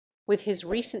With his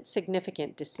recent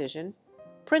significant decision,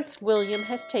 Prince William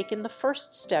has taken the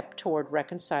first step toward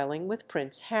reconciling with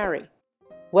Prince Harry.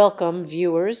 Welcome,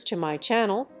 viewers, to my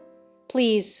channel.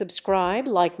 Please subscribe,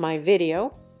 like my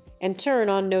video, and turn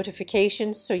on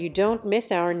notifications so you don't miss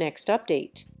our next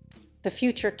update. The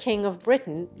future King of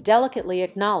Britain delicately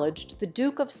acknowledged the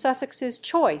Duke of Sussex's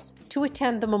choice to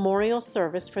attend the memorial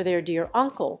service for their dear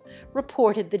uncle,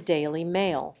 reported the Daily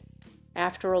Mail.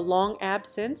 After a long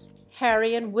absence,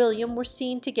 Harry and William were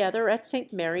seen together at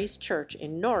St. Mary's Church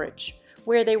in Norwich,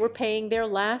 where they were paying their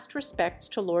last respects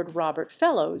to Lord Robert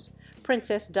Fellowes,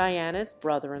 Princess Diana's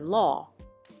brother-in-law.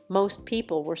 Most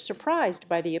people were surprised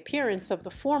by the appearance of the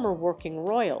former working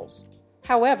royals.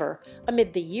 However,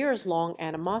 amid the years-long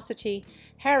animosity,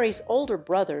 Harry's older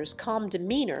brother's calm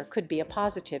demeanor could be a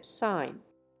positive sign.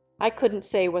 I couldn't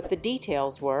say what the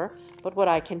details were, but what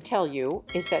I can tell you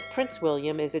is that Prince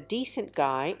William is a decent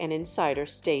guy, an insider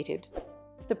stated.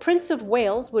 The Prince of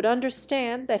Wales would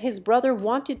understand that his brother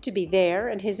wanted to be there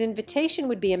and his invitation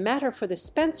would be a matter for the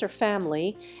Spencer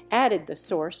family, added the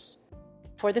source.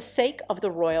 For the sake of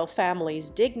the royal family's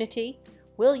dignity,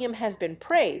 William has been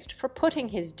praised for putting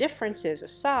his differences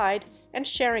aside and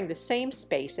sharing the same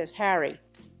space as Harry.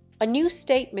 A new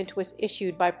statement was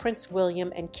issued by Prince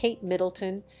William and Kate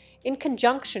Middleton in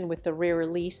conjunction with the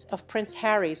re-release of Prince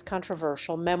Harry's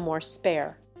controversial memoir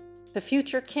Spare. The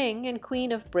future King and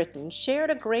Queen of Britain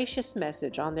shared a gracious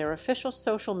message on their official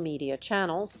social media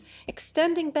channels,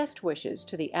 extending best wishes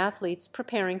to the athletes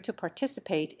preparing to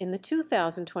participate in the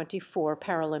 2024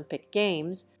 Paralympic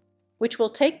Games, which will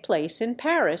take place in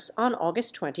Paris on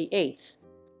August 28th.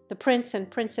 The Prince and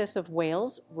Princess of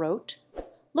Wales wrote,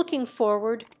 "Looking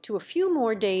forward to a few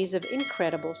more days of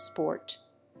incredible sport.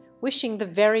 Wishing the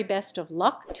very best of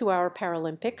luck to our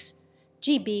Paralympics,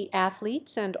 GB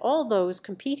athletes and all those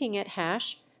competing at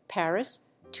Paris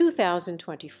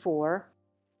 2024.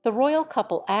 The royal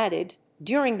couple added,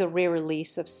 during the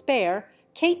re-release of Spare,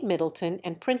 Kate Middleton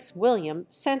and Prince William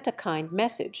sent a kind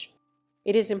message.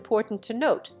 It is important to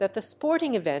note that the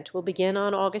sporting event will begin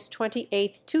on August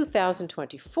 28,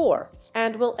 2024,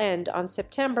 and will end on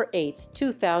September 8,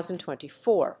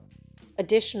 2024.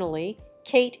 Additionally,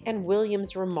 Kate and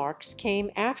William's remarks came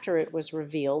after it was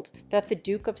revealed that the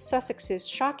Duke of Sussex's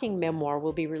shocking memoir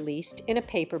will be released in a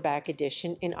paperback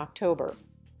edition in October.